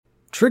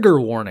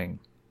Trigger warning.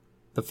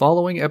 The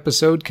following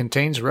episode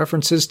contains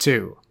references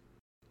to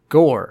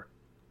gore,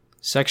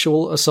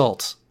 sexual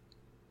assault,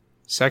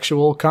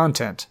 sexual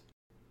content,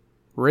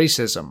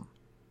 racism,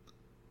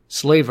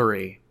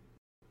 slavery,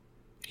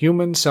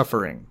 human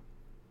suffering,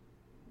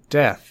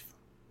 death,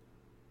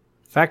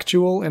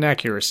 factual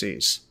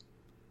inaccuracies,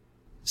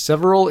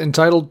 several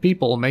entitled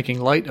people making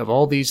light of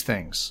all these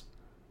things.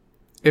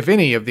 If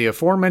any of the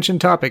aforementioned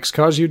topics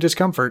cause you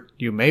discomfort,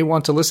 you may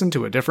want to listen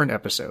to a different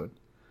episode.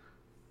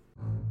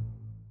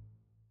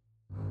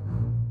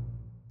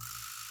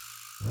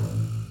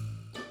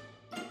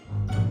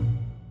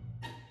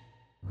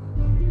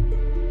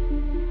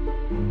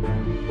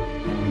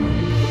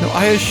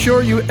 I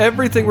assure you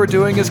everything we're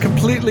doing is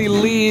completely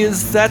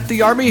Lee's at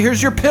the army.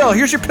 Here's your pill.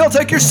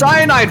 Take your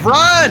cyanide.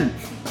 Run!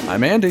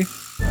 I'm Andy.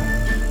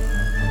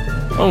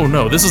 Oh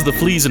no, this is the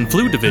Fleas and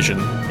Flu division.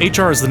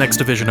 HR is the next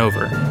division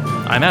over.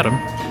 I'm Adam.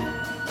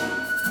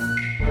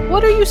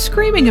 What are you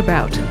screaming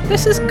about?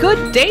 This is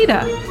good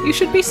data. You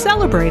should be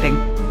celebrating.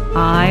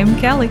 I'm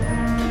Kelly.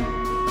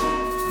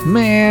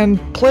 Man,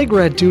 plague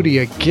rat duty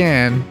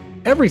again.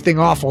 Everything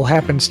awful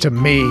happens to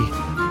me.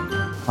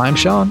 I'm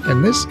Sean,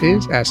 and this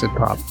is Acid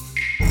Pop.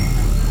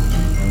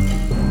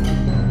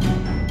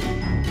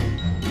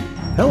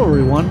 Hello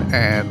everyone,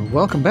 and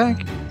welcome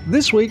back.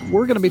 This week,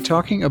 we're going to be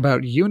talking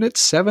about Unit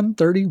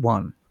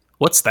 731.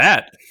 What's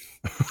that?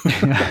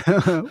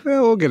 Well,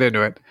 we'll get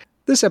into it.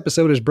 This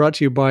episode is brought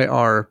to you by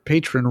our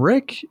patron,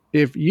 Rick.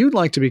 If you'd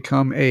like to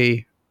become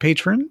a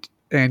patron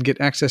and get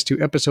access to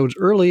episodes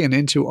early and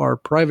into our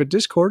private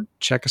Discord,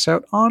 check us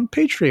out on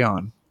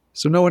Patreon.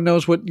 So no one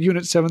knows what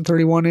Unit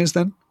 731 is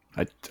then?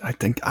 I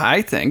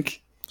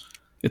think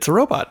it's a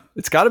robot.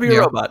 It's got to be a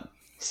robot.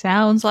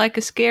 Sounds like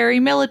a scary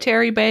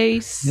military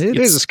base. It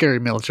is a scary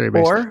military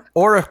base.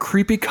 Or a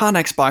creepy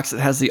Connex box that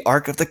has the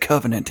Ark of the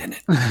Covenant in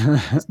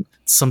it.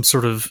 Some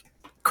sort of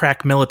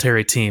crack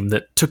military team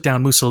that took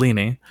down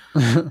Mussolini.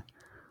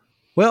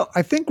 Well,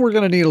 I think we're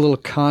going to need a little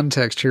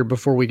context here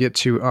before we get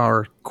to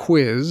our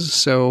quiz.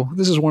 So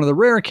this is one of the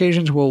rare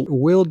occasions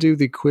we'll do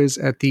the quiz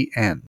at the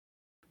end.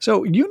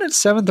 So Unit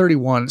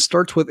 731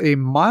 starts with a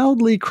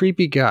mildly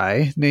creepy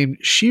guy named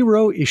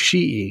Shiro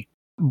Ishii.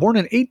 Born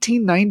in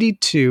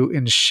 1892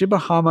 in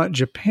Shibahama,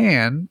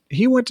 Japan,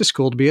 he went to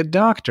school to be a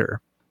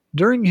doctor.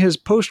 During his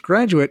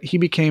postgraduate, he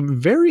became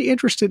very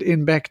interested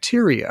in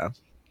bacteria.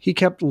 He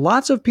kept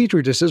lots of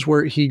petri dishes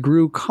where he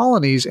grew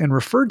colonies and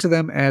referred to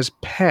them as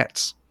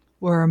pets.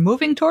 We're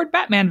moving toward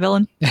Batman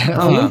villain.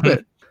 A little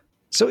bit.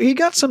 So he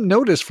got some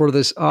notice for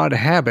this odd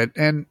habit,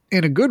 and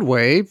in a good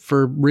way,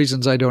 for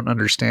reasons I don't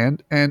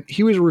understand, and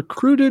he was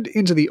recruited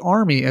into the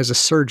army as a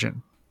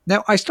surgeon.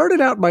 Now, I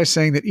started out by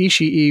saying that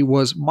Ishii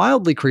was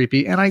mildly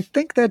creepy, and I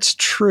think that's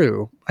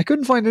true. I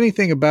couldn't find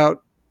anything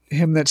about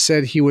him that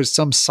said he was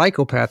some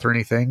psychopath or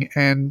anything,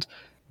 and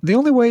the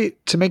only way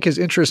to make his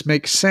interests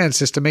make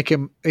sense is to make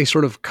him a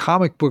sort of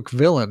comic book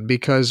villain,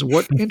 because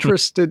what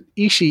interested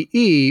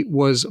Ishii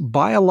was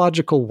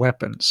biological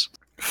weapons.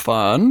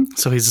 Fun.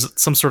 So he's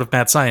some sort of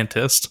mad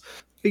scientist.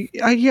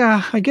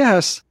 Yeah, I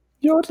guess.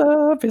 Your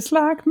love is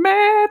like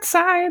mad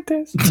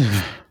scientist.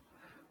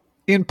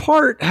 In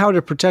part, how to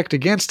protect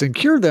against and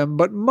cure them,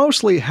 but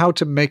mostly how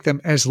to make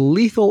them as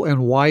lethal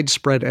and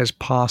widespread as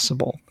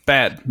possible.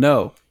 Bad.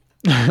 No.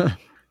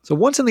 So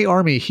once in the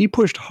army, he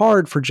pushed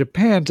hard for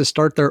Japan to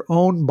start their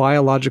own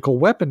biological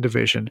weapon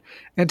division.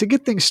 And to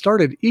get things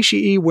started,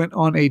 Ishii went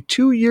on a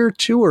 2-year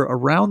tour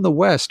around the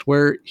West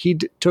where he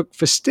took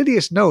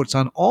fastidious notes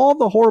on all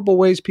the horrible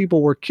ways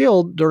people were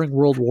killed during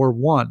World War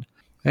I.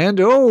 And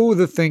oh,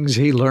 the things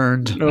he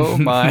learned. Oh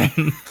my.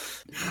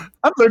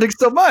 I'm learning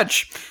so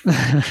much.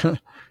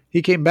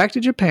 He came back to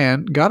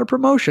Japan, got a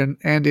promotion,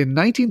 and in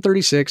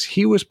 1936,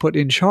 he was put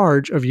in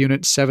charge of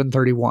Unit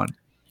 731.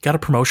 Got a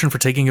promotion for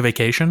taking a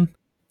vacation?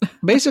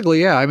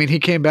 Basically, yeah. I mean, he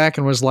came back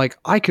and was like,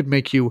 I could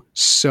make you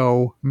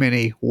so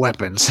many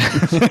weapons.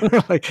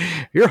 Like,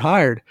 you're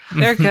hired.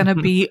 They're going to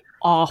be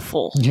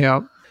awful.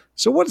 Yeah.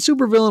 So what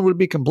supervillain would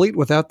be complete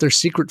without their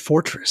secret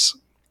fortress?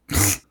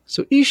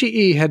 So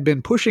Ishii had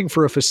been pushing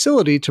for a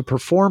facility to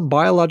perform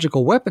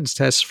biological weapons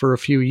tests for a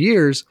few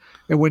years,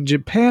 and when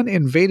Japan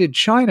invaded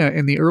China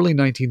in the early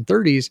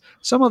 1930s,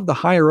 some of the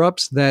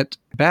higher-ups that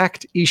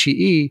backed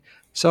Ishii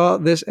saw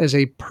this as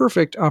a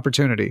perfect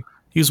opportunity.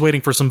 He was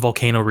waiting for some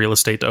volcano real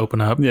estate to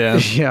open up. Yeah.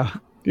 Yeah.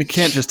 You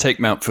can't just take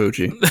Mount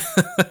Fuji.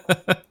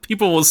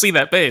 People will see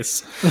that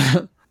base.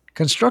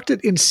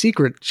 Constructed in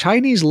secret,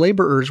 Chinese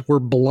laborers were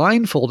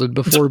blindfolded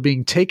before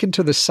being taken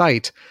to the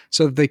site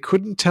so that they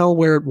couldn't tell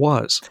where it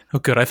was. Oh,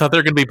 good. I thought they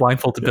were going to be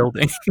blindfolded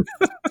building.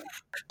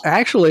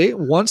 Actually,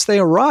 once they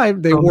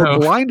arrived, they wore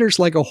blinders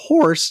like a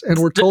horse and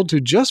were told to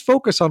just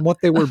focus on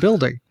what they were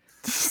building.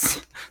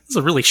 This is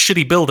a really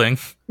shitty building.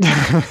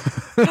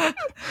 None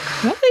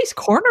of these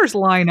corners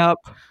line up.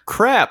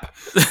 Crap.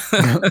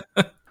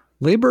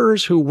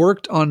 Laborers who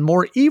worked on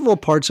more evil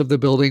parts of the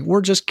building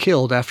were just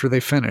killed after they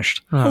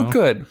finished. Oh,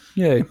 good.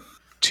 Yay.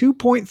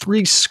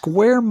 2.3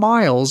 square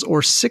miles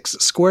or 6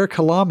 square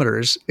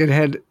kilometers. It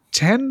had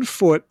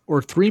 10-foot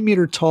or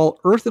 3-meter tall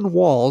earthen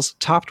walls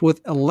topped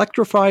with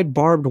electrified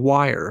barbed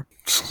wire.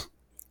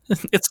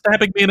 It's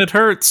stabbing me and it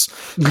hurts.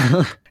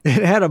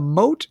 It had a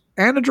moat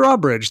and a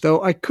drawbridge,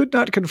 though I could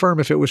not confirm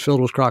if it was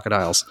filled with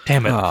crocodiles.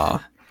 Damn it.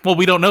 Well,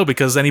 we don't know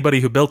because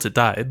anybody who built it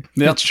died.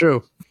 That's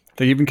true.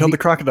 They even killed the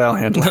crocodile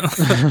handler.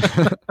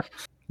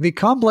 The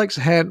complex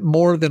had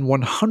more than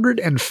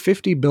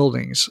 150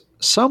 buildings.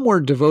 Some were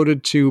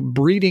devoted to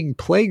breeding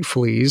plague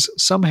fleas,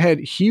 some had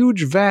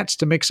huge vats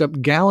to mix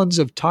up gallons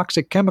of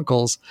toxic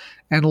chemicals,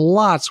 and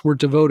lots were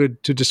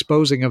devoted to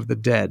disposing of the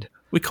dead.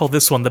 We call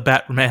this one the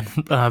Batman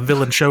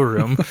villain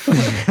showroom.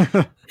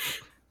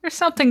 There's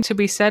something to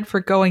be said for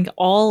going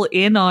all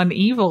in on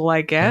evil,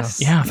 I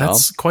guess. Yeah,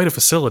 that's quite a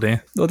facility.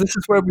 Well, this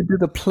is where we do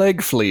the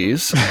plague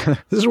fleas.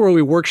 This is where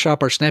we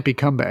workshop our snappy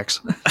comebacks.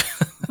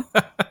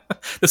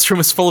 This room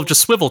is full of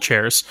just swivel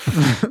chairs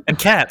and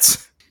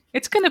cats.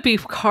 It's going to be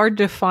hard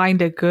to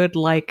find a good,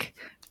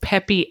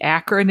 peppy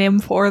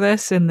acronym for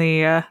this in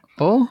the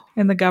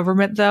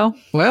government, though.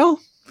 Well,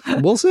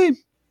 we'll see.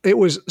 It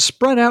was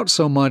spread out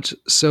so much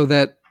so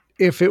that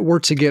if it were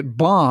to get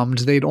bombed,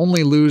 they'd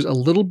only lose a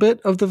little bit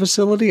of the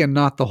facility and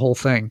not the whole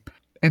thing.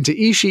 And to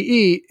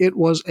Ishii, it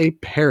was a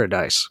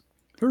paradise.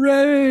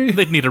 Hooray!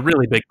 They'd need a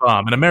really big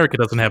bomb, and America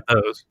doesn't have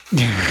those.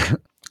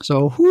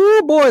 So,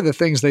 whoo boy, the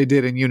things they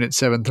did in Unit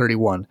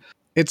 731.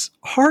 It's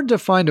hard to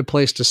find a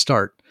place to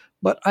start,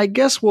 but I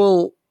guess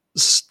we'll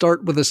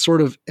start with a sort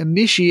of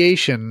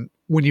initiation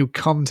when you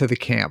come to the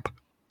camp.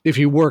 If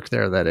you work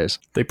there, that is.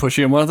 They push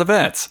you in one of the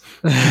vats.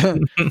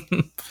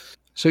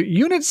 So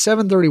Unit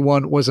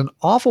 731 was an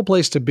awful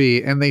place to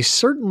be, and they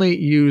certainly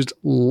used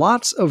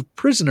lots of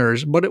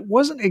prisoners, but it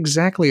wasn't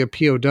exactly a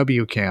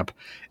POW camp.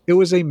 It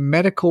was a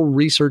medical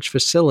research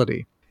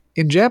facility.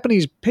 In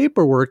Japanese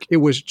paperwork, it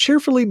was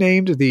cheerfully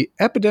named the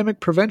Epidemic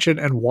Prevention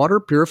and Water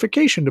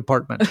Purification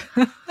Department.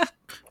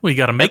 Well, you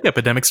got to make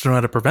epidemics to know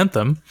how to prevent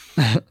them.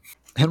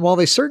 And while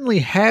they certainly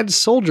had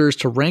soldiers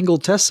to wrangle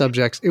test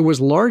subjects, it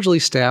was largely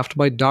staffed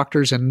by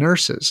doctors and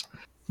nurses.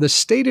 The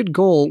stated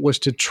goal was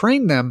to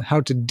train them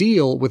how to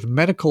deal with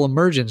medical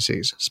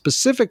emergencies,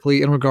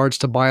 specifically in regards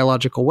to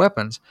biological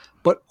weapons,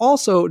 but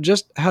also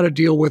just how to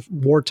deal with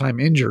wartime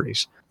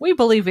injuries. We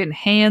believe in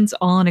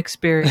hands-on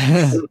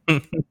experience.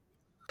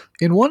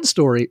 In one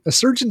story, a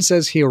surgeon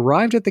says he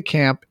arrived at the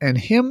camp and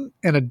him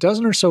and a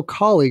dozen or so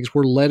colleagues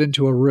were led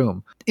into a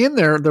room. In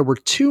there were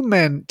 2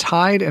 men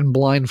tied and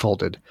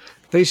blindfolded.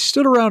 They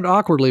stood around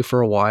awkwardly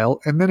for a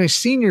while, and then a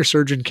senior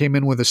surgeon came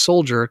in with a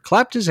soldier,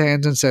 clapped his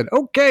hands, and said,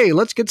 "Okay,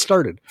 let's get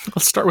started."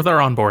 Let's start with our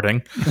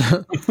onboarding.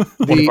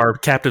 One of our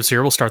captives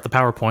here will start the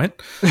PowerPoint.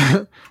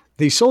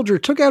 The soldier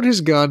took out his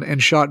gun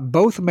and shot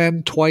both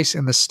men twice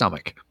in the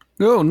stomach.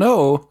 Oh,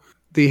 no.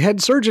 The head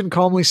surgeon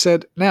calmly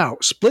said, "Now,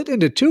 split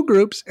into 2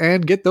 groups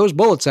and get those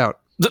bullets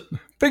out."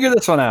 Figure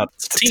this one out.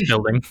 It's team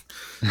building.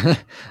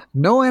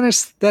 No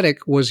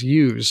anesthetic was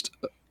used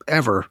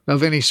ever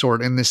of any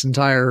sort in this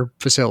entire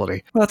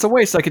facility. Well, that's a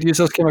waste. I could use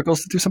those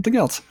chemicals to do something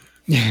else.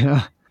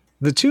 Yeah.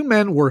 The 2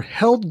 men were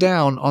held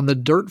down on the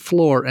dirt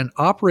floor and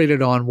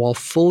operated on while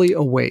fully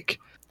awake.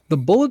 The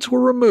bullets were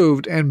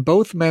removed and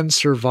both men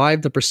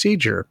survived the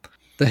procedure.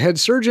 The head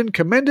surgeon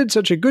commended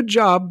such a good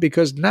job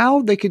because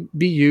now they could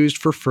be used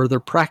for further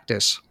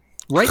practice.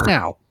 Right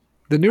now,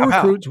 the new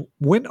recruits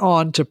went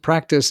on to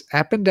practice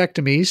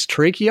appendectomies,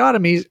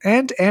 tracheotomies,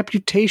 and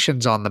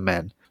amputations on the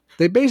men.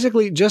 They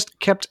basically just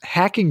kept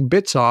hacking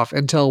bits off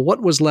until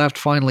what was left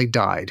finally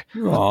died.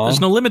 Aww.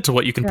 There's no limit to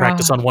what you can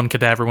practice on one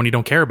cadaver when you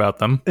don't care about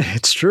them.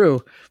 It's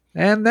true.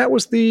 And that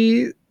was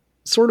the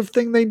sort of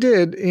thing they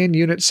did in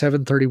Unit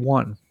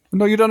 731.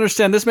 No, you don't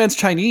understand. This man's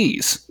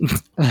Chinese.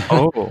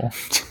 Oh.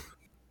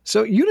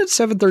 So Unit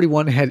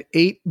 731 had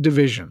 8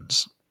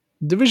 divisions.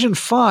 Division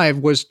 5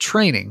 was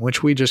training,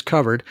 which we just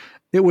covered.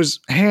 It was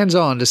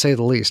hands-on, to say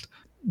the least.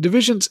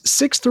 Divisions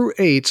 6 through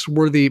 8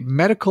 were the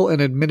medical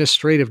and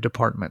administrative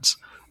departments.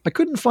 I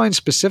couldn't find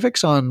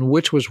specifics on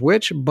which was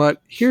which,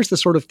 but here's the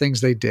sort of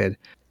things they did.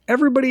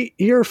 Everybody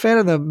here a fan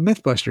of the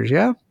Mythbusters,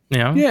 yeah?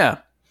 Yeah. Yeah.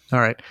 All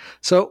right.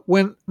 So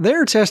when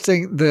they're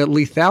testing the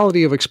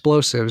lethality of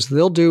explosives,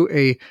 they'll do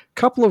a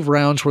couple of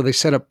rounds where they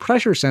set up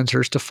pressure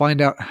sensors to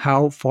find out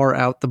how far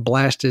out the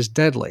blast is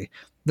deadly.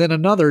 Then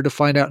another to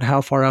find out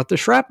how far out the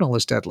shrapnel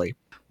is deadly.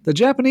 The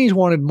Japanese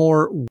wanted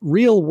more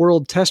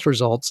real-world test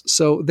results,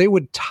 so they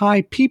would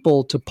tie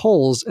people to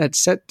poles at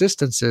set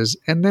distances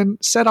and then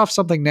set off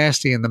something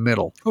nasty in the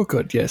middle. Oh,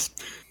 good. Yes.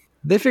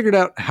 They figured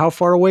out how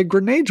far away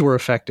grenades were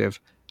effective,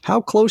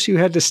 how close you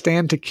had to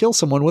stand to kill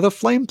someone with a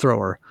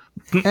flamethrower,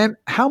 and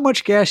how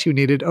much gas you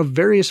needed of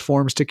various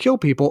forms to kill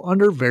people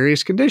under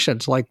various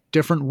conditions, like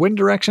different wind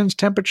directions,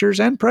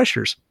 temperatures, and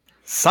pressures.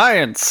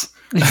 Science.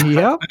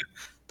 Yep.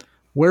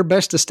 Where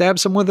best to stab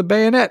someone with a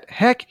bayonet.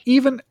 Heck,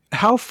 even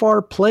how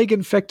far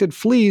plague-infected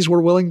fleas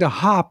were willing to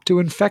hop to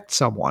infect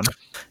someone.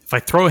 If I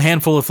throw a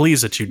handful of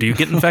fleas at you, do you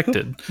get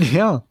infected?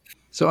 Yeah.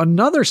 So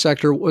another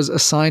sector was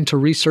assigned to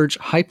research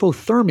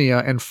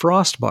hypothermia and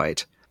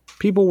frostbite.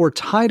 People were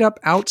tied up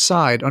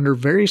outside under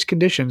various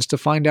conditions to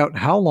find out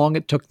how long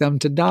it took them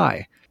to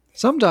die.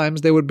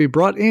 Sometimes they would be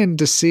brought in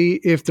to see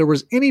if there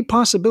was any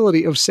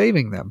possibility of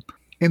saving them.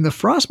 In the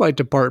frostbite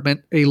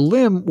department, a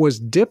limb was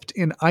dipped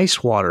in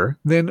ice water,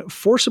 then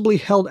forcibly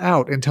held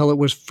out until it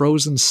was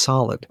frozen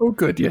solid. Oh,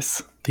 good,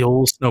 yes. The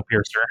old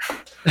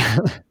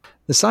Snowpiercer.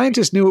 The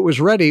scientists knew it was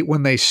ready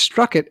when they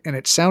struck it and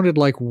it sounded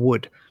like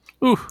wood.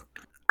 Ooh.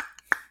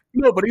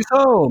 Nobody's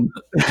home.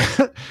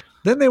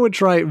 Then they would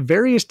try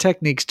various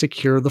techniques to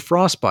cure the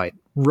frostbite,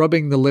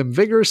 rubbing the limb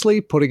vigorously,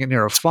 putting it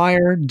near a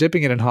fire,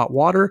 dipping it in hot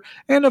water,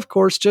 and of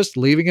course just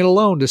leaving it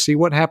alone to see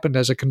what happened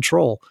as a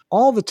control.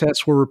 All the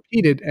tests were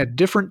repeated at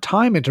different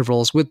time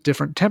intervals with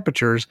different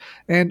temperatures,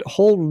 and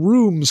whole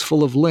rooms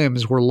full of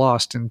limbs were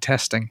lost in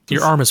testing.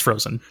 Your arm is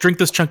frozen. Drink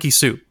this chunky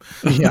soup.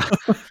 Yeah.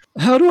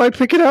 How do I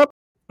pick it up?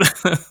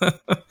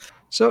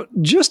 So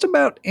just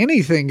about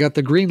anything got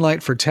the green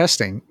light for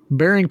testing,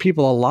 burying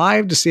people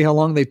alive to see how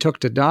long they took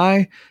to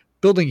die,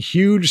 building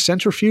huge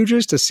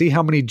centrifuges to see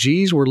how many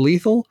Gs were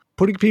lethal,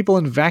 putting people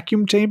in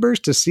vacuum chambers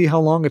to see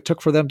how long it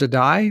took for them to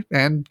die,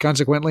 and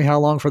consequently how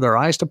long for their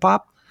eyes to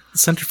pop.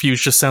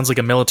 Centrifuge just sounds like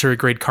a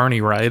military-grade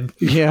carny ride.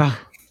 Yeah.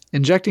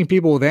 Injecting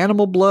people with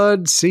animal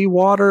blood,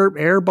 seawater,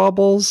 air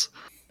bubbles.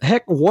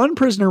 Heck, one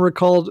prisoner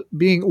recalled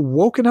being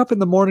woken up in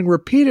the morning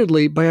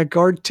repeatedly by a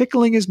guard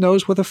tickling his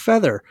nose with a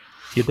feather.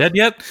 You dead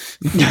yet?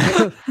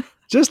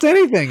 Just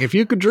anything. If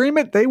you could dream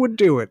it, they would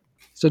do it.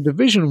 So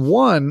Division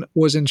 1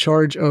 was in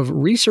charge of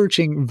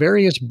researching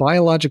various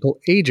biological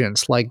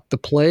agents like the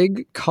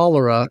plague,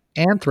 cholera,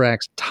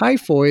 anthrax,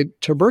 typhoid,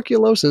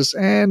 tuberculosis,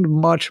 and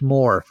much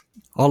more.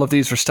 All of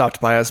these were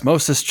stopped by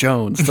Osmosis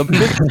Jones, the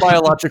big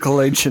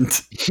biological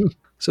agent.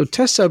 So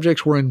test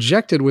subjects were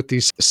injected with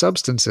these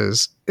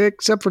substances,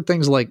 except for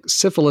things like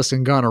syphilis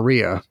and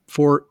gonorrhea.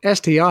 For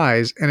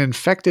STIs, an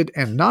infected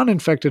and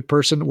non-infected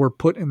person were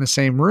put in the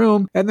same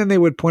room, and then they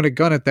would point a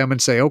gun at them and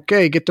say,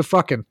 okay, get to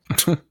fucking.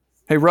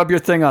 Hey, rub your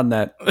thing on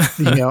that.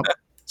 Yep.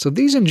 So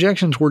these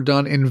injections were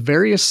done in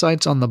various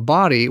sites on the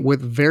body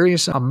with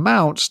various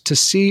amounts to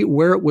see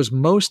where it was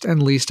most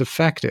and least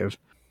effective.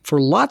 For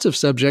lots of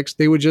subjects,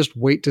 they would just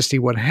wait to see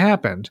what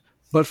happened.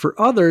 But for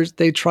others,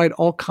 they tried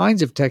all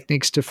kinds of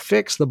techniques to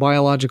fix the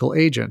biological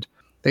agent.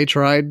 They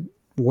tried,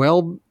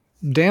 well,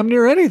 damn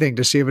near anything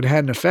to see if it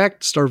had an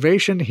effect.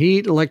 Starvation,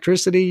 heat,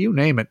 electricity, you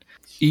name it.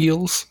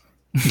 Eels.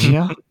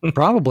 Yeah,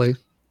 probably.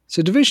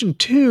 So Division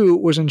 2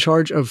 was in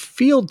charge of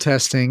field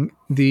testing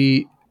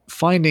the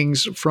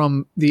findings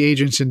from the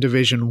agents in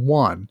Division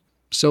 1.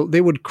 So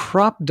they would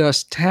crop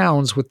dust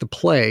towns with the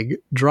plague,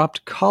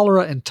 dropped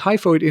cholera and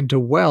typhoid into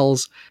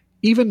wells,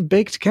 even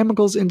baked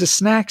chemicals into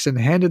snacks and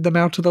handed them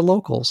out to the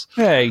locals.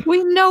 Hey.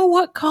 We know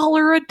what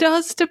cholera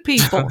does to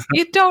people.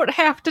 You don't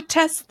have to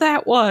test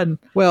that one.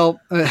 Well,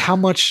 how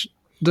much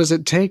does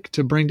it take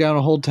to bring down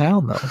a whole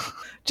town, though?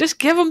 Just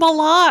give them a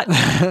lot.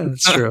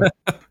 That's true.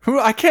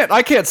 I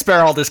can't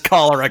spare all this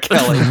cholera,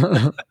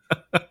 Kelly.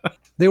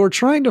 They were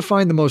trying to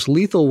find the most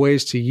lethal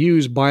ways to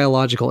use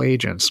biological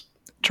agents.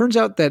 Turns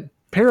out that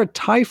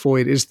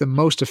paratyphoid is the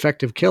most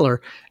effective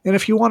killer, and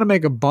if you want to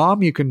make a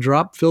bomb you can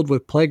drop filled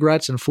with plague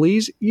rats and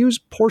fleas, use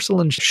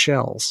porcelain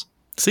shells.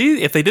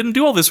 See, if they didn't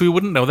do all this, we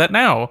wouldn't know that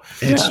now.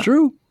 It's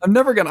true.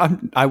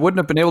 I wouldn't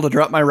have been able to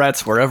drop my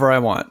rats wherever I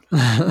want.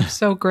 I'm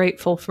so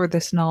grateful for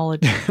this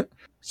knowledge.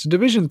 So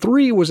Division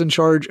 3 was in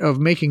charge of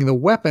making the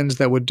weapons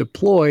that would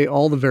deploy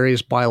all the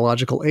various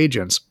biological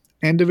agents,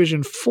 and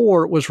Division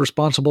 4 was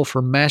responsible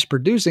for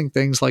mass-producing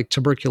things like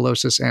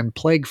tuberculosis and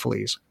plague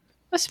fleas.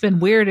 Must have been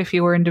weird if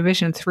you were in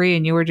Division 3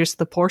 and you were just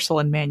the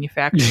porcelain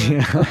manufacturer.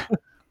 Yeah.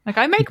 Like,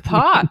 I make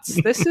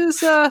pots. This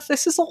is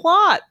a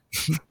lot.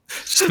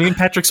 Just me and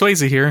Patrick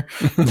Swayze here.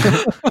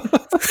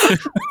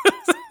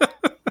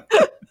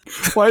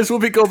 Why is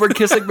Whoopi Goldberg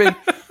kissing me?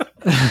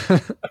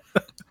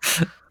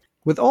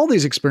 With all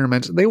these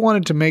experiments, they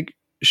wanted to make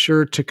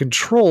sure to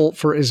control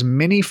for as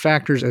many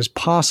factors as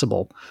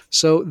possible,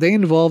 so they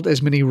involved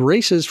as many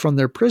races from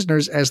their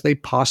prisoners as they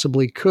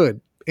possibly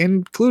could,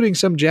 including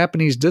some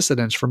Japanese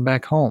dissidents from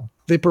back home.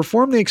 They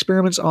performed the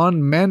experiments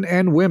on men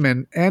and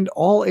women and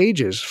all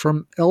ages,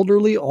 from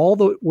elderly all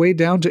the way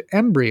down to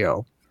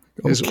embryo,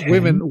 as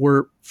women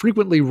were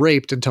frequently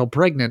raped until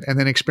pregnant and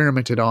then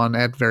experimented on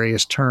at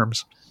various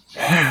terms.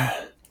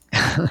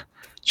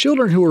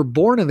 Children who were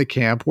born in the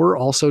camp were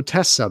also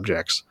test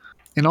subjects.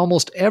 In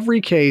almost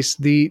every case,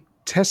 the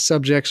test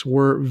subjects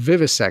were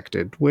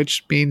vivisected,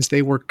 which means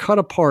they were cut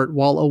apart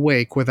while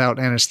awake without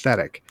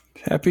anesthetic.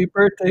 Happy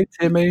birthday,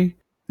 Timmy.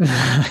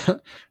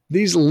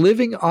 These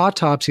living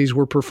autopsies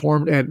were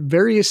performed at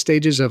various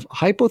stages of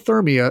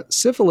hypothermia,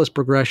 syphilis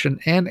progression,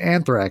 and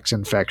anthrax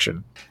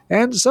infection.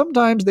 And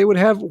sometimes they would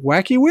have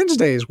wacky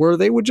Wednesdays where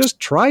they would just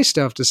try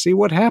stuff to see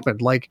what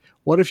happened. Like,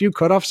 what if you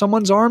cut off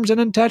someone's arms and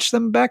attach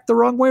them back the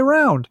wrong way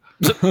around?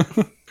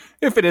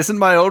 If it isn't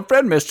my old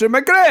friend, Mr.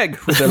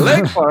 McGregor, with a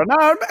leg for an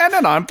arm and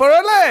an arm for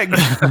a leg.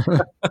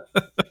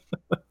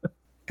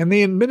 And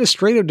the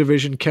administrative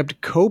division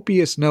kept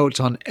copious notes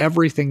on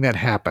everything that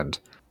happened.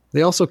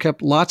 They also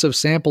kept lots of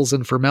samples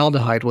in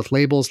formaldehyde with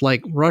labels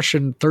like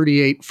Russian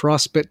 38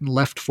 frostbitten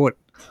left foot.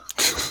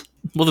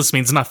 Well, this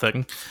means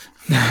nothing.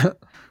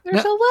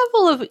 There's a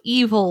level of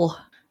evil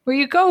where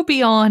you go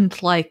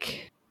beyond,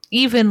 like,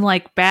 even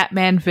like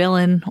Batman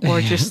villain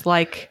or just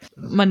like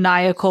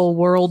maniacal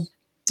world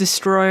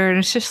destroyer. And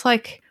it's just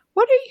like,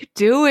 what are you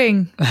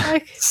doing?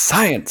 Like,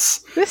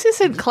 Science. this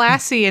isn't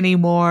classy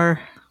anymore.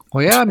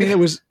 Well, yeah, I mean, it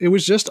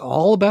was just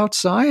all about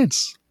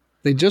science.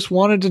 They just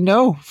wanted to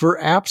know. For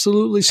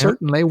absolutely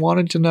certain, they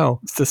wanted to know.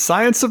 It's the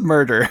science of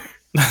murder.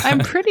 I'm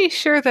pretty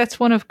sure that's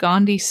one of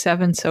Gandhi's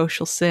 7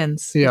 social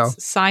sins. Yeah.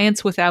 It's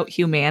science without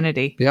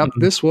humanity. Yep,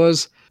 this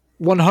was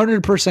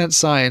 100%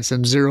 science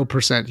and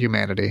 0%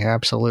 humanity.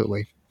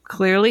 Absolutely.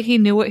 Clearly, he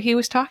knew what he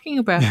was talking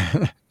about.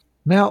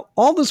 Now,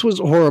 all this was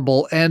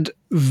horrible and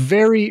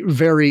very,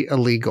 very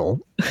illegal.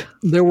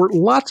 There were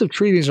lots of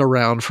treaties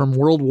around from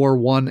World War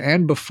I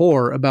and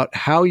before about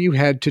how you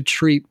had to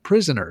treat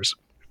prisoners.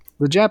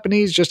 The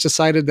Japanese just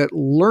decided that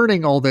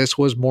learning all this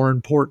was more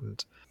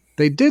important.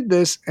 They did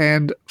this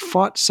and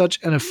fought such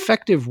an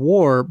effective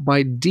war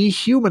by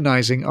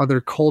dehumanizing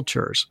other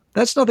cultures.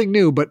 That's nothing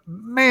new, but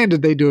man,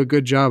 did they do a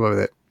good job of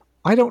it.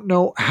 I don't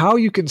know how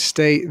you can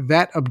stay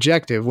that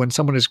objective when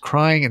someone is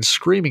crying and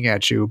screaming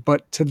at you,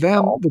 but to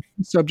them, the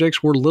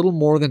subjects were little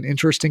more than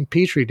interesting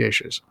petri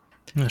dishes.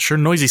 Yeah, sure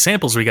noisy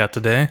samples we got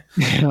today.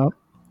 Yeah.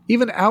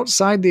 Even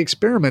outside the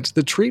experiments,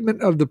 the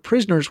treatment of the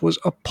prisoners was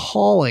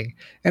appalling,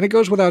 and it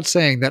goes without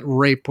saying that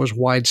rape was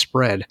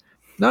widespread.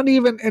 Not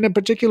even in a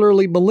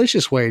particularly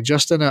malicious way,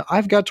 just in a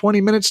I've got 20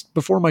 minutes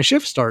before my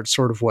shift starts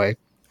sort of way.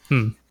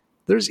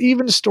 There's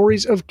even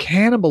stories of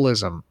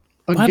cannibalism.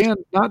 Again,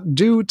 not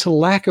due to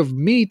lack of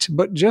meat,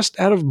 but just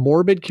out of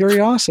morbid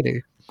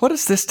curiosity. What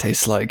does this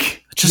taste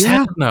like? I just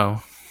had to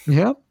know.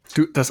 Yep.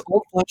 Does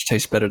old flesh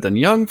taste better than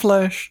young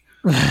flesh?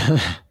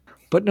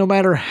 But no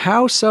matter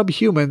how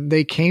subhuman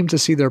they came to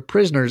see their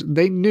prisoners,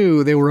 they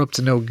knew they were up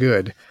to no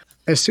good.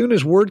 As soon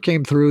as word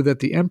came through that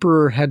the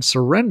emperor had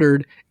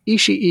surrendered,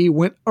 Ishii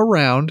went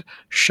around,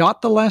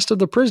 shot the last of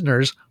the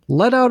prisoners,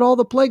 let out all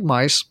the plague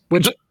mice,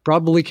 which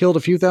probably killed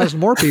a few thousand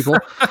more people,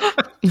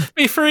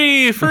 Be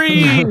free,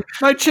 free!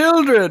 My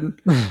children!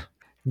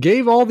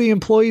 gave all the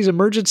employees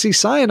emergency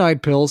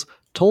cyanide pills,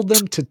 told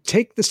them to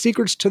take the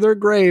secrets to their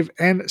grave,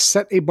 and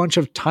set a bunch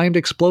of timed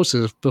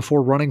explosives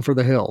before running for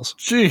the hills.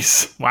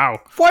 Jeez. Wow.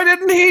 Why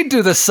didn't he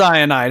do the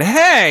cyanide?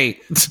 Hey!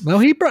 No,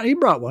 he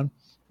brought one.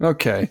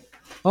 Okay.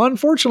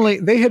 Unfortunately,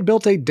 they had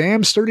built a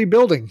damn sturdy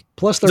building,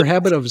 plus their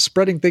habit of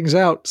spreading things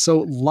out,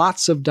 so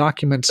lots of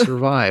documents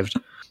survived.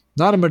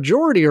 Not a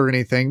majority or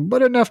anything,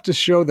 but enough to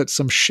show that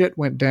some shit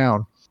went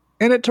down.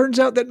 And it turns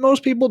out that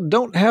most people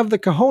don't have the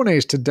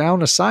cojones to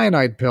down a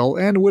cyanide pill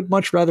and would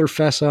much rather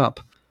fess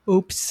up.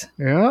 Oops.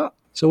 Yeah.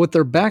 So with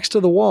their backs to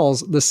the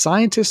walls, the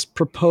scientists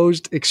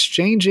proposed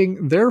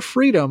exchanging their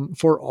freedom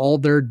for all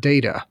their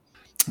data.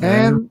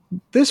 And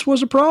this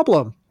was a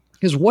problem.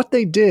 Because what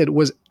they did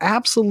was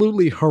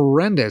absolutely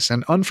horrendous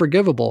and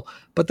unforgivable,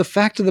 but the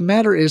fact of the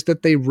matter is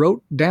that they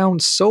wrote down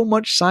so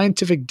much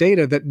scientific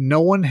data that no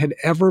one had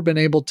ever been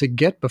able to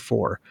get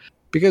before.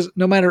 Because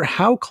no matter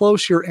how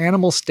close your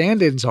animal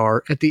stand-ins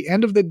are, at the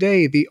end of the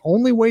day, the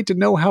only way to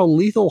know how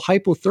lethal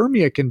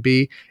hypothermia can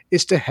be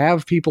is to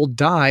have people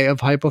die of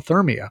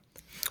hypothermia.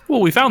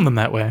 Well, we found them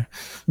that way.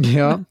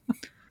 Yeah.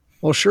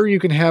 Well, sure, you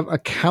can have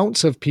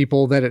accounts of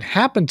people that it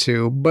happened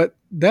to, but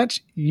that's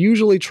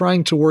usually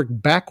trying to work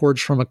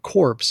backwards from a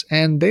corpse,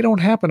 and they don't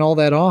happen all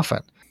that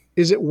often.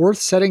 Is it worth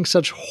setting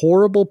such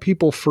horrible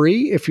people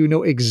free if you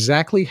know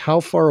exactly how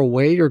far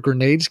away your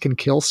grenades can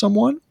kill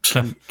someone?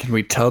 Can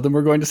we tell them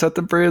we're going to set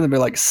them free and they'll be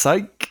like,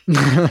 psych?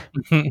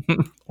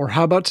 Or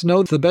how about to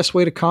know the best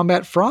way to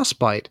combat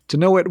frostbite? To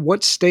know at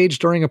what stage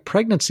during a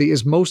pregnancy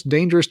is most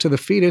dangerous to the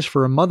fetus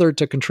for a mother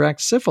to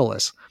contract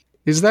syphilis?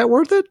 Is that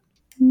worth it?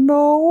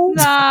 No.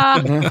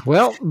 Nah.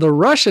 Well, the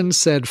Russians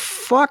said,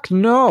 fuck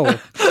no.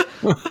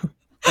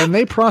 And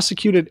they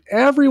prosecuted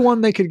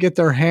everyone they could get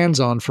their hands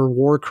on for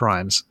war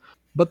crimes.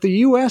 But the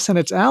U.S. and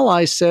its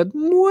allies said,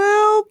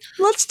 well,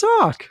 let's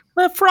talk.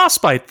 That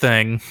frostbite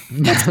thing.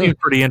 That seemed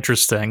pretty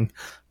interesting.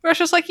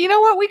 Russia's like, you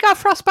know what? We got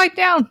frostbite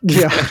down.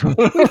 Yeah.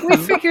 We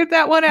figured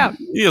that one out.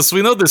 Yes,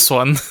 we know this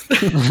one.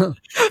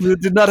 We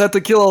did not have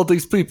to kill all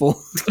these people.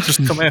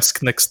 Just come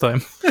ask next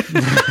time.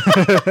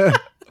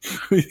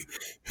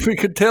 We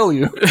could tell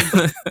you.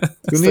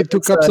 You need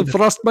 2 cups of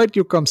frostbite,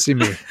 you come see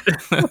me.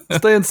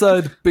 Stay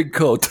inside, big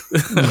coat.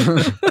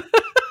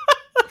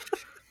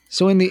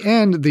 So in the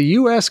end, the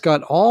U.S.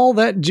 got all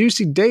that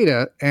juicy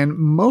data, and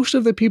most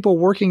of the people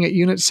working at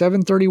Unit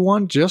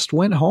 731 just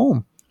went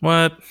home.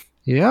 What?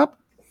 Yep.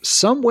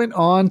 Some went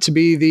on to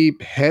be the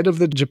head of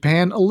the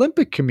Japan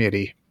Olympic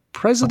Committee,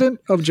 president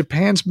of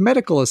Japan's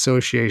Medical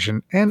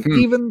Association, and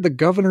even the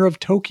governor of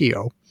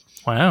Tokyo.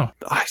 Wow.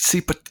 I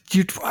see, but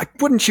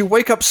wouldn't you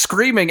wake up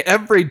screaming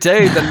every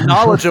day the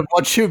knowledge of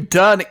what you've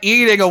done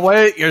eating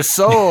away at your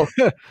soul?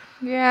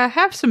 Yeah,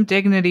 have some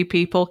dignity,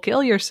 people.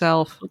 Kill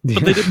yourself.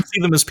 But they didn't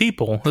see them as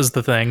people, is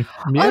the thing.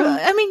 Yeah.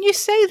 I mean, you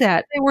say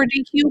that. They were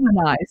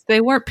dehumanized.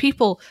 They weren't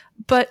people.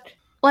 But,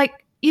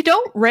 like, you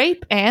don't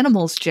rape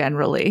animals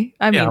generally.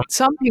 I mean, Yeah.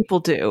 some people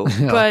do,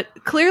 Yeah. but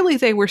clearly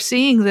they were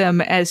seeing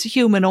them as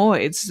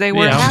humanoids. They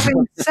were Yeah.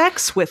 having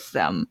sex with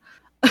them.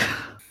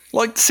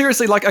 Like,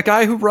 seriously, like a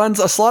guy who runs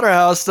a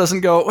slaughterhouse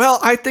doesn't go, well,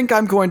 I think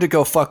I'm going to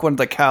go fuck one of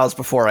the cows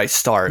before I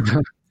start.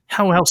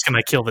 How else can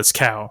I kill this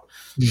cow?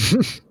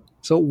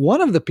 So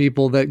one of the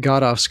people that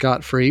got off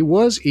scot-free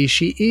was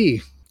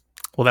Ishii.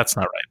 Well, that's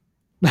not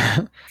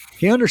right.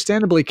 He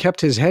understandably kept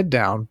his head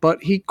down,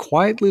 but he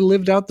quietly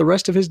lived out the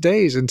rest of his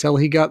days until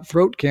he got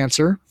throat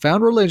cancer,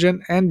 found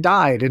religion, and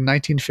died in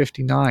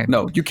 1959.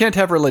 No, you can't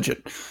have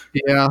religion.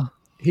 Yeah.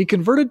 He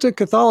converted to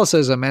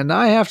Catholicism, and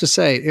I have to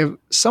say, if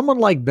someone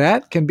like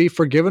that can be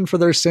forgiven for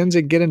their sins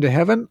and get into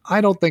heaven,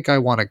 I don't think I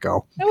want to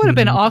go. It would have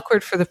been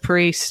awkward for the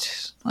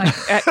priest, like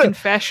at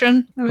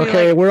confession. I'd be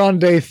Okay, like, we're on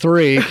day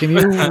 3. Can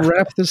you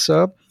wrap this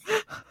up?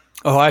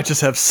 Oh, I just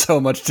have so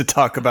much to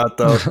talk about,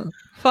 though.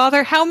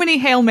 Father, how many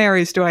Hail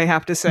Marys do I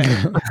have to say?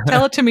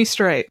 Tell it to me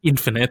straight.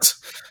 Infinite.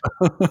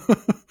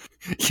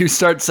 You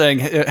start saying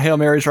Hail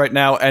Marys right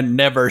now and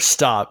never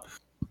stop.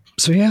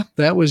 So yeah,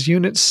 that was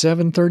Unit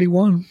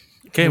 731.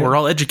 Okay, we're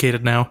all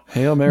educated now.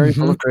 Hail Mary,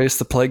 full of grace,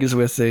 the plague is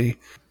with thee.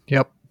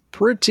 Yep.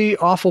 Pretty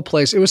awful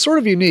place. It was sort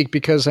of unique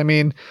because, I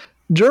mean,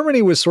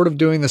 Germany was sort of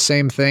doing the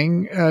same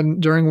thing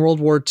during World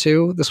War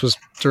II. This was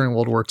during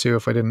World War II,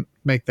 if I didn't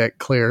make that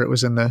clear. It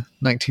was in the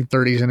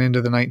 1930s and into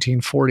the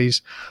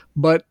 1940s.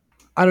 But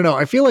I don't know.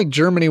 I feel like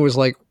Germany was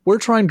like, we're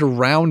trying to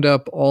round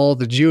up all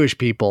the Jewish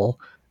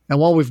people. And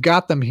while we've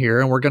got them here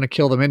and we're going to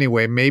kill them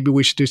anyway, maybe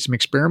we should do some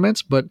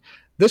experiments. But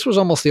this was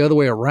almost the other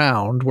way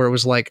around, where it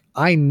was like,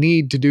 I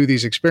need to do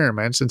these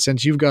experiments. And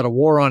since you've got a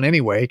war on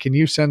anyway, can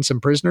you send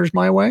some prisoners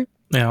my way?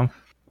 Yeah.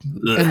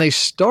 And they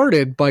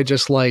started by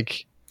just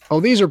like, oh,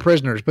 these are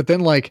prisoners. But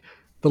then like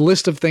the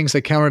list of things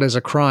that counted as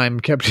a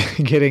crime kept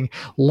getting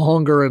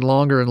longer and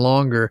longer and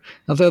longer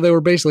until they were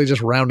basically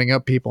just rounding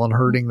up people and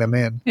herding them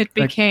in. It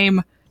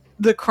became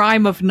the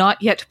crime of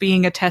not yet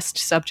being a test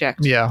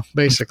subject. Yeah,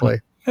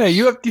 basically. Hey,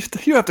 you have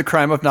the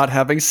crime of not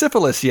having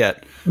syphilis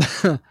yet.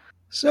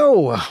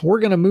 So we're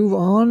going to move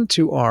on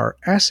to our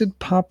acid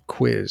pop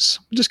quiz.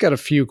 We just got a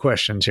few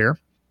questions here.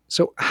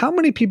 So how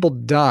many people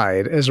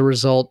died as a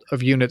result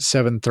of Unit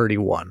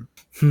 731?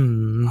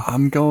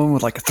 I'm going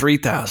with like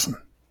 3,000.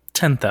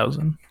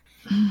 10,000.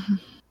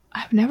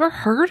 I've never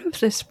heard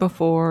of this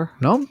before.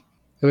 No?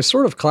 It was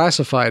sort of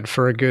classified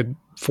for a good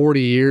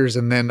 40 years,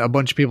 and then a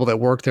bunch of people that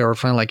worked there were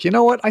finally like, you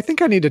know what? I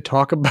think I need to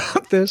talk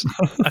about this.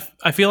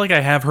 I feel like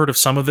I have heard of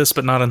some of this,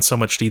 but not in so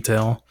much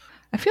detail.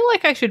 I feel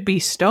like I should be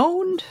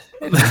stoned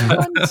if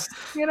this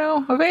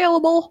one's,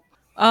 available.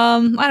 I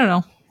don't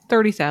know.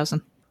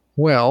 30,000.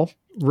 Well,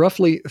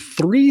 roughly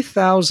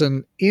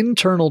 3,000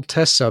 internal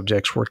test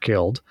subjects were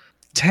killed.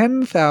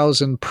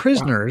 10,000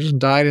 prisoners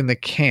died in the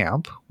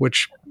camp,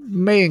 which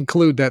may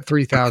include that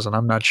 3,000,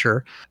 I'm not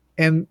sure.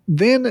 And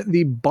then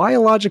the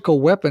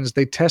biological weapons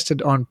they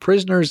tested on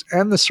prisoners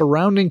and the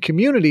surrounding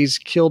communities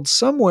killed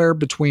somewhere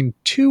between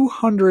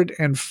 200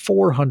 and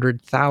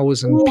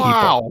 400,000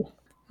 people.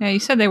 Yeah, you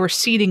said they were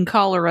seeding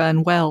cholera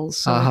in wells,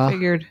 so I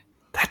figured.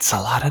 That's a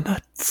lot of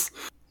nuts.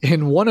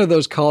 In one of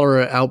those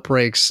cholera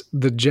outbreaks,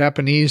 the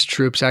Japanese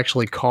troops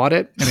actually caught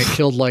it, and it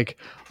killed like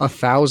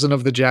 1,000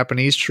 of the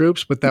Japanese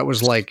troops, but that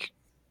was like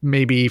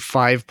maybe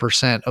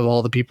 5% of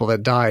all the people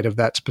that died of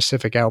that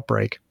specific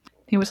outbreak.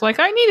 He was like,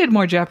 I needed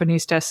more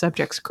Japanese test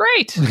subjects.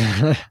 Great.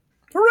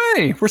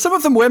 Hooray! Were some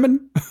of them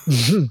women?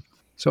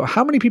 So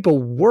how many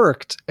people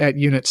worked at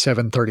Unit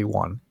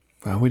 731?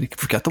 Well, we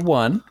forgot the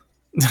one.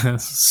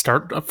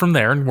 Start up from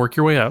there and work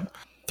your way up.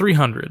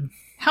 300.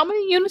 How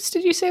many units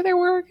did you say there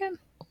were again?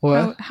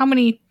 What? How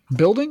many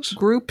Buildings?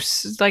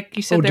 groups? Like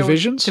you said, Oh, there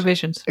divisions? were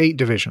divisions. 8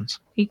 divisions.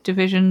 8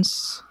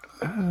 divisions.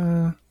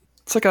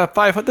 It's like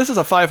this is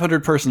a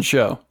 500-person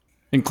show,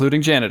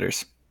 including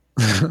janitors.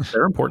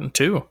 They're important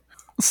too.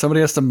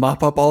 Somebody has to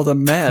mop up all the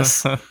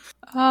mess.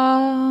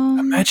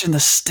 Imagine the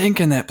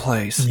stink in that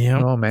place.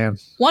 Yeah. Oh, man.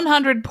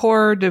 100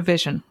 per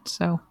division.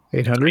 So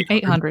 800?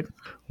 800.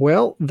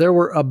 Well, there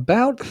were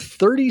about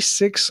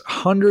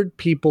 3,600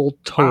 people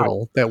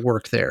total that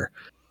worked there,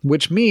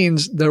 which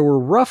means there were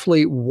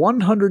roughly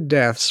 100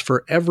 deaths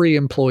for every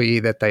employee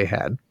that they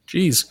had.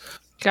 Jeez.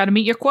 Got to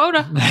meet your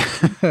quota.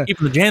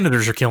 Even the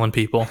janitors are killing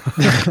people.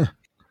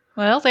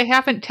 Well, they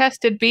haven't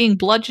tested being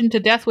bludgeoned to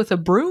death with a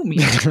broom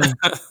yet.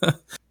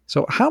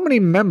 So how many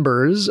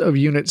members of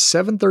Unit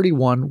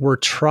 731 were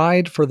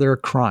tried for their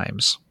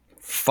crimes?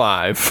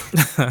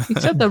 5. You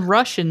said the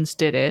Russians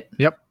did it.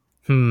 Yep.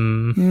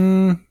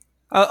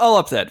 I'll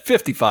up that.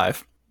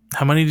 55.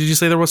 How many did you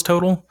say there was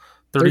total?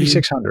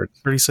 3,600.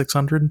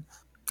 3,600? I'm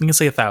going to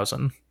say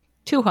 1,000.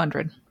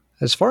 200.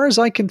 As far as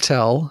I can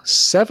tell,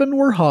 7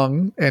 were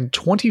hung and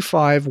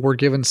 25 were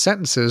given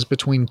sentences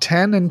between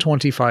 10 and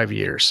 25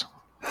 years.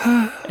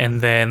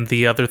 And then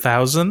the other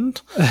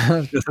 1,000?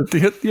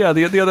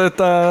 The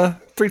other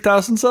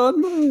 3,000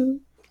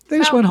 son. They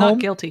just Found went not home.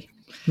 guilty.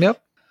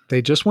 Yep.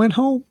 They just went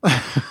home.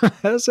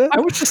 That's it. I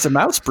was just a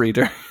mouse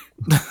breeder.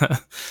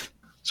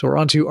 So we're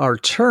on to our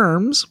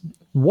terms.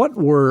 What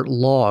were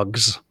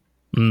logs?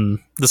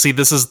 See,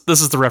 this is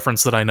the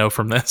reference that I know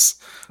from this.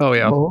 Oh,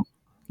 yeah.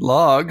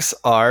 Logs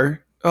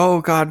are...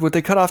 Oh, God, would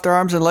they cut off their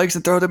arms and legs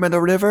and throw them in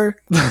the river?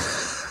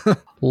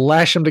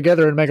 Lash them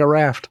together and make a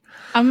raft.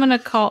 I'm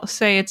gonna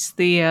say it's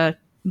the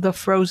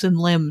frozen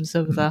limbs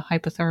of the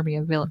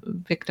hypothermia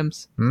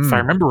victims. If I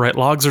remember right,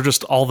 logs are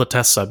just all the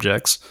test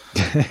subjects.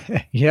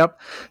 Yep.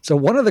 So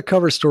one of the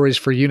cover stories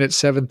for Unit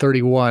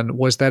 731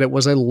 was that it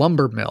was a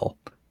lumber mill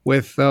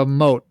with a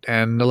moat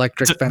and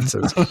electric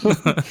fences.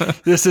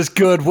 This is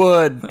good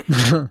wood.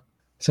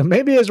 So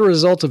maybe as a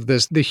result of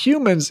this, the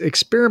humans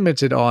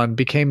experimented on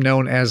became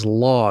known as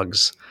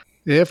logs.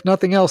 If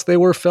nothing else, they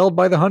were felled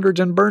by the hundreds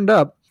and burned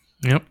up.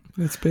 Yep.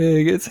 It's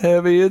big, it's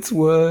heavy, it's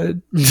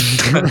wood.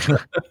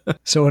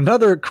 So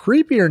another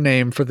creepier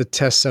name for the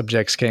test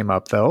subjects came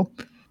up, though.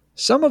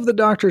 Some of the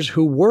doctors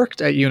who worked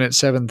at Unit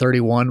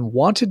 731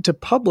 wanted to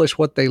publish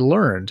what they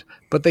learned,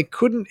 but they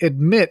couldn't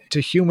admit to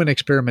human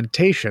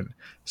experimentation.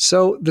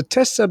 So the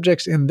test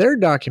subjects in their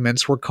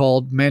documents were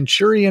called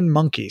Manchurian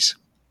monkeys.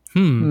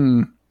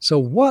 So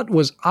what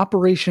was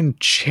Operation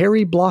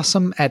Cherry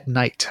Blossom at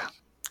Night?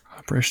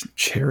 Operation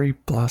Cherry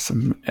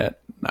Blossom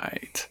at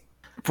Night.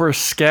 We're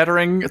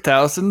scattering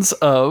thousands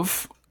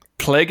of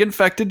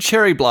plague-infected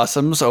cherry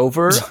blossoms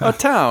over a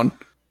town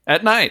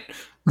at night.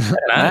 At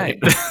night.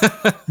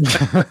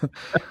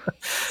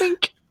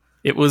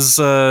 It was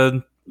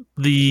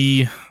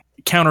the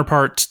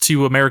counterpart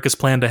to America's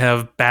plan to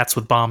have bats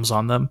with bombs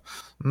on them.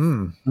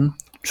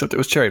 Except it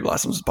was cherry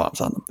blossoms with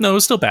bombs on them. No, it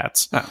was still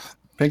bats. Oh.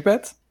 Pink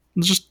bats?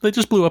 They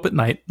just blew up at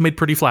night, made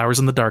pretty flowers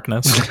in the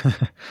darkness.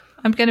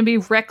 I'm gonna be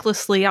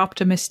recklessly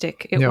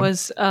optimistic. It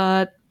was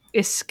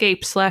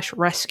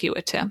escape/rescue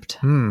attempt.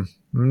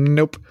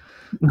 Nope.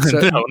 So,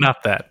 No,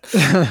 not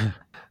that.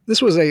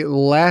 this was a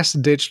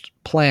last-ditch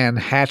plan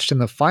hatched in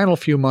the final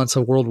few months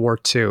of World War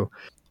II.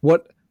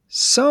 What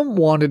some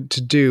wanted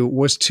to do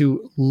was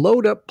to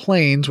load up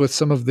planes with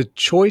some of the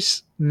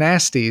choice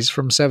nasties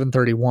from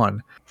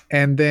 731,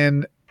 and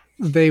then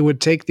they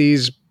would take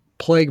these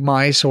plague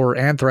mice or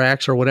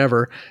anthrax or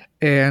whatever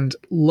and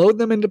load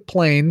them into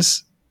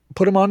planes,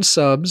 put them on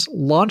subs,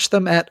 launch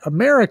them at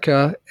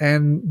America,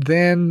 and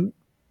then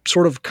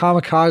sort of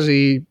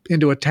kamikaze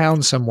into a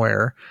town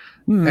somewhere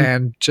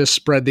and just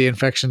spread the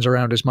infections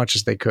around as much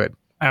as they could.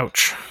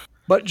 Ouch.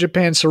 But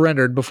Japan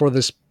surrendered before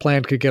this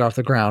plan could get off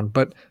the ground.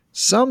 But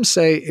some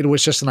say it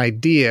was just an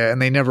idea and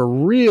they never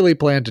really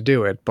planned to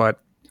do it. But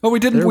we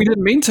didn't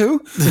mean to.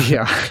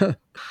 yeah.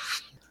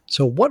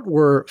 So what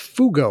were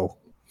fugo?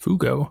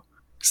 Fugo.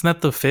 Isn't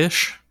that the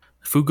fish?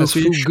 Fugu That's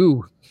fish?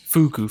 fugu.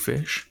 Fugu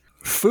fish.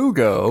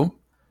 Fugo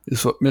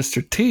is what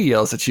Mr. T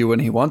yells at you when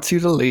he wants you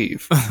to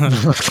leave.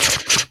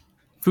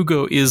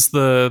 Fugo is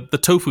the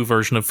tofu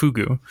version of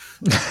fugu.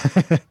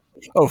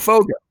 Oh,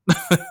 Fogo.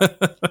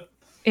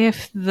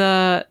 If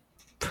the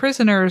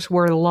prisoners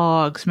were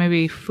logs,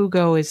 maybe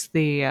Fugo is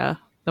the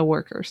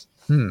workers.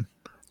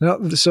 Now,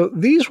 so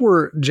these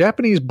were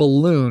Japanese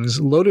balloons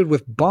loaded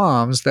with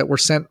bombs that were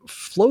sent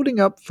floating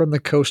up from the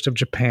coast of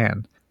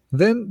Japan.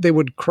 Then they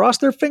would cross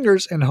their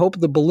fingers and hope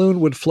the balloon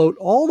would float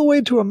all the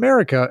way to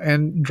America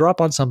and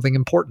drop on something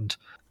important.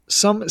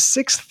 Some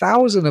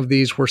 6,000 of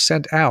these were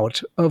sent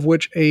out, of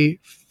which a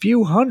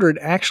few hundred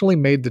actually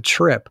made the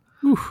trip.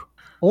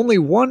 Only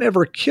one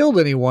ever killed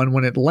anyone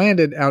when it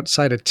landed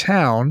outside a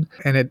town,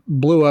 and it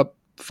blew up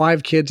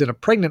 5 kids and a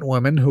pregnant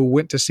woman who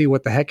went to see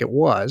what the heck it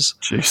was.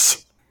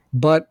 Jeez.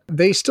 But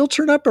they still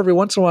turn up every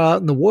once in a while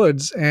out in the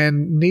woods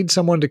and need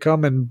someone to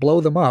come and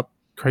blow them up.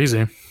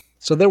 Crazy.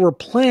 So there were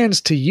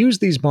plans to use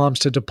these bombs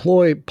to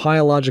deploy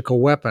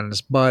biological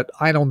weapons, but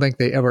I don't think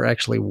they ever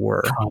actually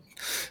were.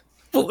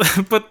 Well,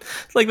 but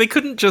like they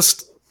couldn't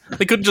just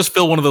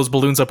fill one of those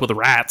balloons up with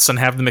rats and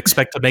have them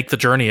expect to make the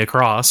journey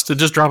across. To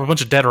just drop a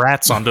bunch of dead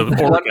rats onto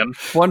Oregon.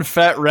 One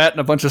fat rat and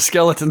a bunch of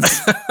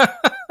skeletons.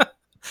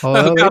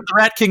 Oh God, the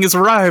Rat King has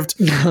arrived.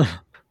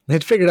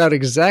 They'd figured out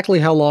exactly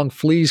how long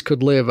fleas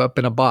could live up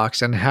in a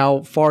box and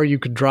how far you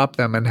could drop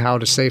them and how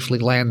to safely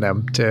land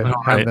them to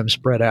have them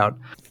spread out.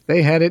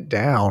 They had it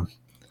down.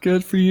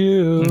 Good for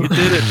you. You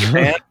did it,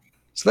 man.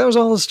 So that was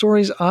all the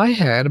stories I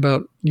had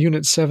about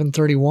Unit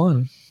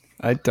 731.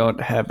 I don't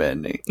have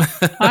any.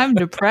 I'm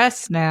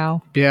depressed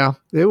now. Yeah,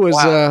 it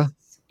was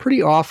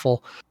pretty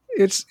awful.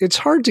 It's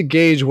hard to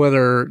gauge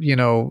whether,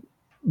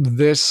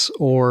 this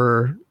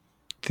or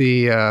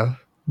the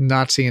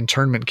Nazi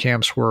internment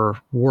camps were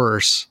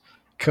worse.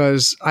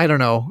 Because, I don't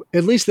know,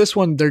 at least this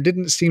one, there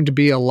didn't seem to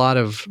be a lot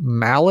of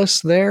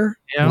malice there.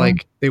 Yeah.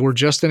 Like, they were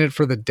just in it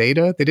for the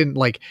data. They didn't,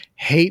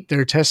 hate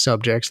their test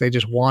subjects. They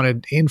just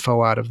wanted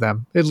info out of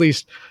them. At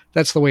least,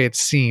 that's the way it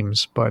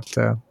seems. But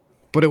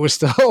it was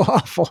still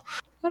awful.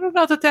 I don't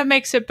know that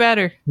makes it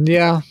better.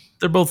 Yeah.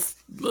 They're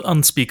both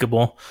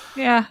unspeakable.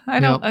 Yeah,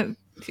 I don't.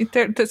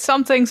 That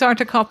some things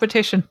aren't a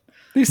competition.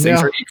 These things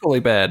are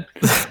equally bad.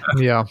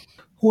 Yeah.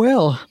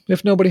 Well,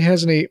 if nobody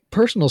has any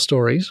personal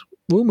stories,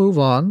 we'll move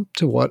on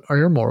to what are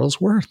your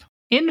morals worth?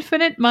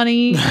 Infinite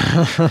money.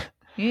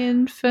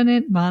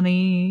 Infinite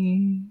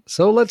money.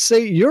 So let's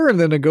say you're in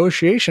the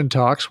negotiation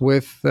talks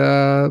with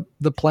the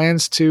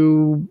plans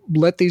to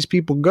let these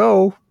people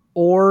go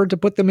or to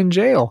put them in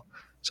jail.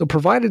 So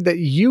provided that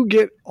you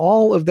get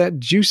all of that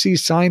juicy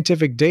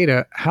scientific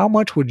data, how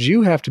much would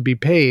you have to be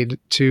paid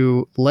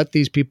to let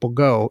these people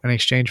go in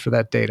exchange for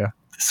that data?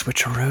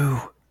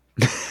 Switcheroo.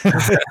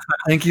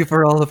 Thank you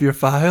for all of your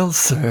files,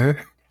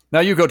 sir. Now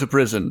you go to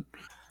prison.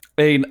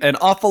 An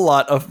awful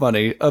lot of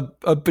money, a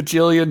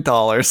bajillion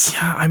dollars.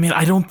 Yeah, I mean,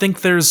 I don't think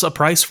there's a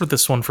price for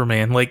this one for me.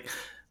 And like,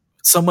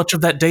 so much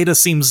of that data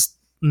seems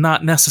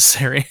not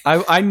necessary.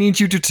 I need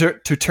you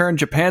to turn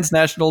Japan's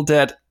national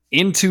debt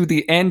into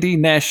the Andy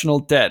national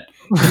debt.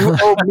 You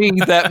owe me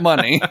that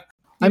money.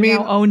 I mean,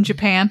 now own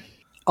Japan.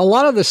 a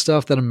lot of the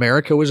stuff that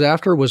America was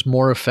after was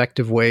more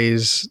effective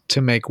ways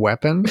to make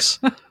weapons.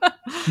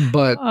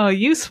 But, Oh,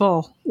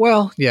 useful.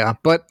 well, yeah.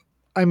 But,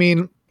 I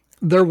mean,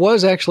 there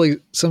was actually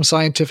some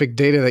scientific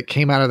data that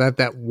came out of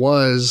that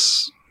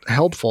was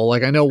helpful.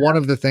 Like, I know one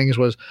of the things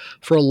was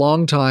for a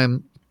long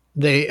time,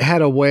 they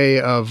had a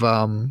way of,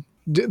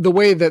 the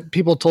way that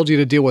people told you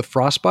to deal with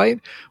frostbite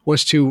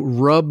was to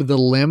rub the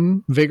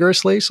limb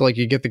vigorously. So like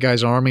you get the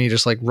guy's arm and you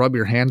just like rub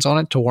your hands on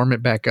it to warm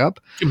it back up.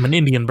 Give him an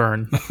Indian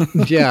burn.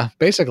 Yeah,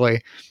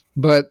 basically.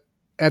 But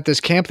at this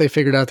camp, they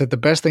figured out that the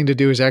best thing to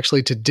do is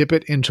actually to dip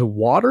it into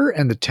water,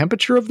 and the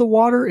temperature of the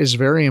water is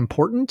very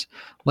important.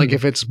 Like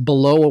if it's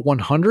below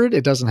 100,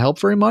 it doesn't help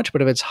very much.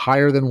 But if it's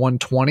higher than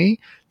 120,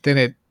 then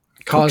it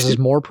causes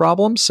more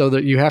problems. So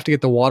that you have to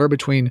get the water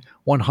between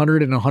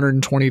 100 and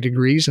 120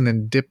 degrees and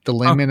then dip the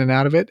limb in and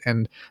out of it.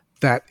 And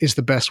that is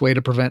the best way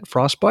to prevent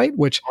frostbite,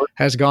 which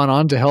has gone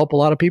on to help a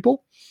lot of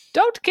people.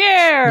 Don't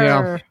care.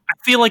 Yeah. I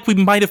feel like we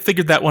might have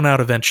figured that one out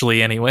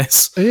eventually,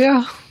 anyways.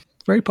 Yeah,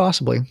 very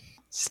possibly.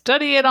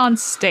 Study it on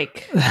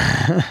steak.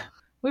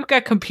 We've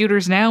got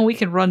computers now. We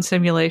can run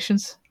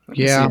simulations.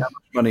 Yeah. See how much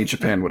money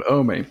Japan would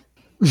owe me.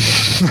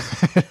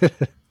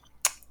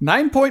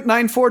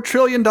 $9.94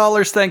 trillion.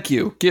 Thank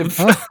you. Give.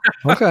 Oh,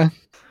 okay.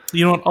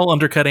 You know what? I'll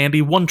undercut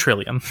Andy 1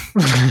 trillion.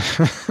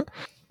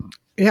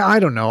 Yeah, I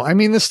don't know. I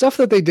mean, the stuff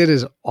that they did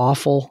is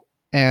awful,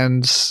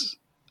 and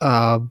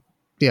yeah,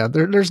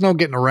 there's no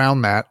getting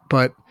around that.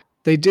 But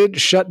they did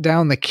shut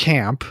down the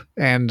camp,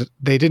 and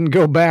they didn't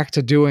go back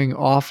to doing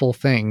awful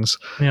things.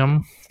 Yeah.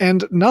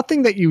 And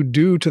nothing that you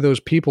do to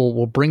those people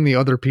will bring the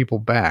other people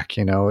back.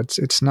 You know,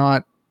 it's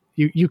not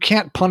you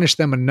can't punish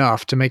them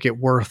enough to make it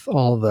worth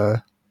all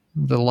the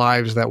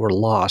lives that were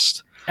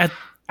lost. At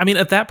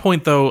that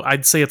point, though,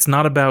 I'd say it's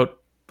not about.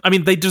 I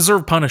mean, they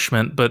deserve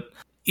punishment, but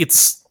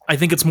I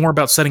think it's more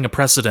about setting a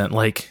precedent.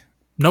 Like,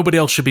 nobody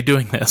else should be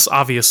doing this,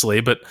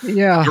 obviously, but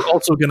Yeah. you're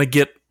also going to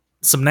get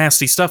some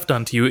nasty stuff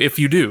done to you if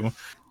you do.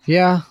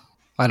 Yeah.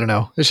 I don't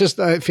know. It's just,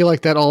 I feel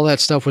like all that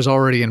stuff was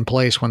already in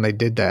place when they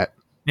did that.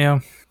 Yeah.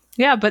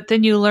 Yeah, but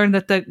then you learn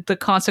that the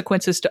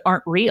consequences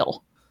aren't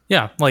real.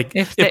 Yeah. Like,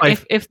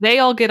 If they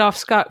all get off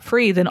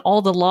scot-free, then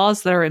all the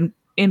laws that are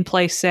in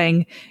place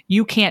saying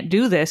you can't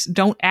do this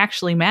don't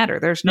actually matter.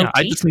 There's no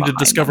I just need to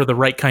discover the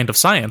right kind of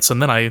science,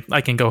 and then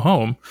I can go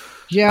home.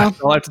 Yeah.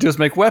 All I have to do is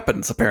make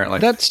weapons, apparently.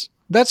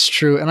 That's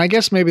true. And I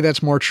guess maybe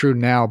that's more true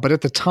now. But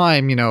at the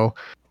time,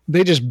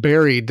 they just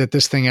buried that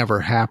this thing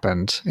ever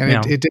happened. And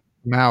it didn't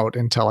come out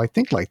until I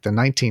think like the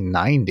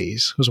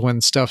 1990s was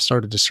when stuff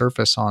started to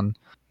surface on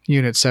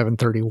Unit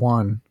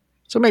 731.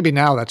 So maybe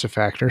now that's a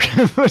factor,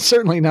 but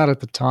certainly not at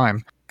the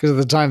time. Because at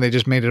the time, they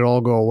just made it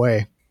all go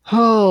away.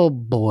 Oh,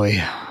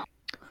 boy.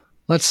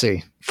 Let's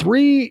see.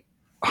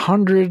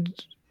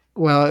 300...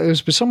 Well, it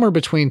was somewhere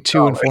between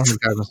 2 and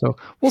 400,000. So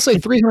we'll say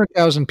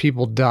 300,000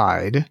 people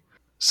died.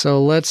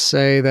 So let's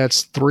say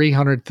that's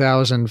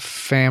 300,000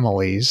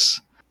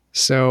 families.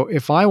 So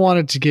if I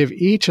wanted to give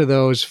each of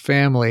those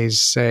families,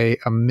 say,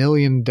 $1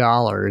 million,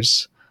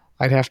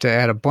 I'd have to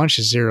add a bunch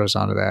of zeros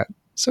onto that.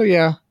 So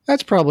yeah,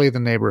 that's probably the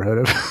neighborhood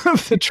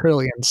of the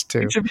trillions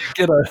too. Each of you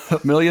get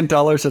 $1 million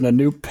and a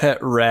new pet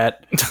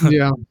rat.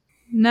 Yeah.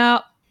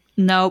 Nope.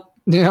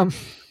 Yeah.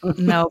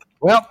 Nope.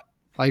 Well,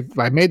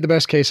 I made the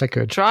best case I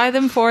could. Try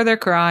them for their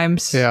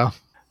crimes. Yeah.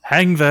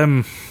 Hang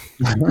them.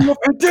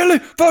 Dilly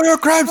for your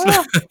crimes.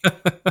 Well,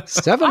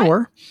 7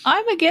 were.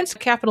 I'm against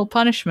capital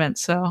punishment,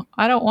 so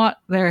I don't want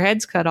their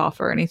heads cut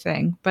off or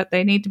anything, but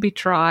they need to be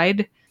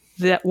tried.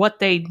 That what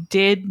they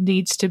did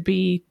needs to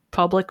be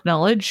public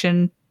knowledge,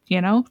 and,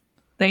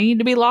 they need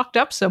to be locked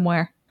up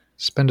somewhere.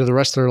 Spend the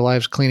rest of their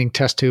lives cleaning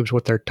test tubes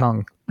with their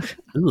tongue.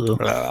 Ugh.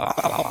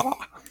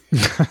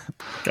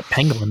 Got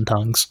pangolin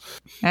tongues.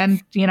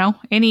 And,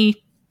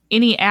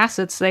 any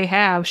assets they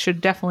have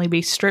should definitely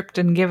be stripped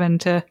and given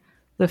to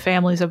the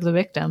families of the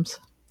victims.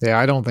 Yeah,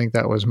 I don't think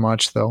that was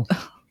much, though.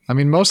 I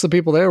mean, most of the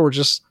people there were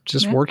just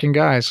working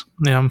guys.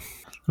 Yeah.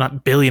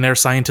 Not billionaire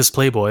scientist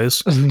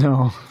playboys.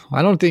 No,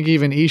 I don't think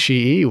even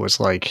Ishii was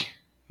like,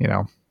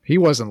 he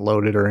wasn't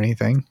loaded or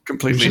anything.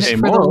 Completely Just for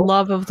the amoral.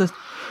 love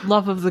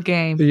of the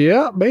game.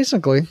 Yeah,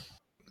 basically.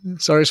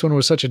 Sorry this one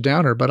was such a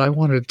downer, but I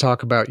wanted to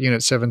talk about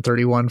Unit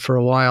 731 for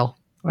a while.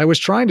 I was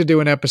trying to do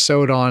an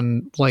episode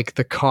on like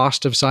the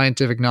cost of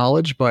scientific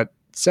knowledge, but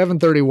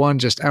 731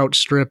 just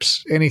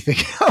outstrips anything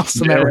else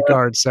in that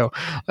regard. So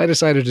I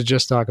decided to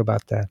just talk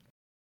about that.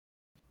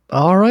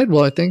 All right.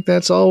 Well, I think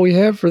that's all we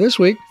have for this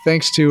week.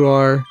 Thanks to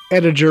our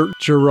editor,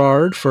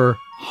 Gerard, for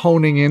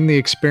honing in the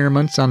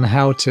experiments on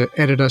how to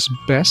edit us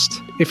best.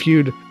 If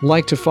you'd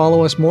like to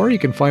follow us more, you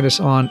can find us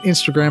on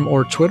Instagram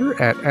or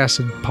Twitter at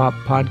Acid Pop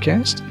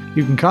Podcast.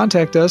 You can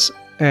contact us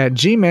at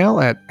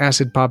Gmail at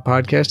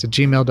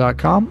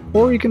acidpoppodcast@gmail.com,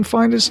 or you can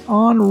find us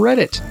on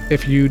Reddit.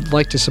 If you'd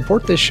like to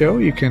support this show,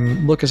 you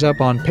can look us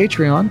up on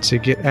Patreon to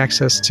get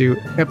access to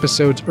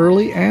episodes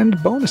early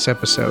and bonus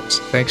episodes.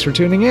 Thanks for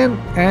tuning in,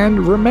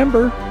 and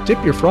remember,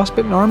 dip your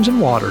frostbitten arms in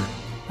water.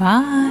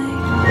 Bye.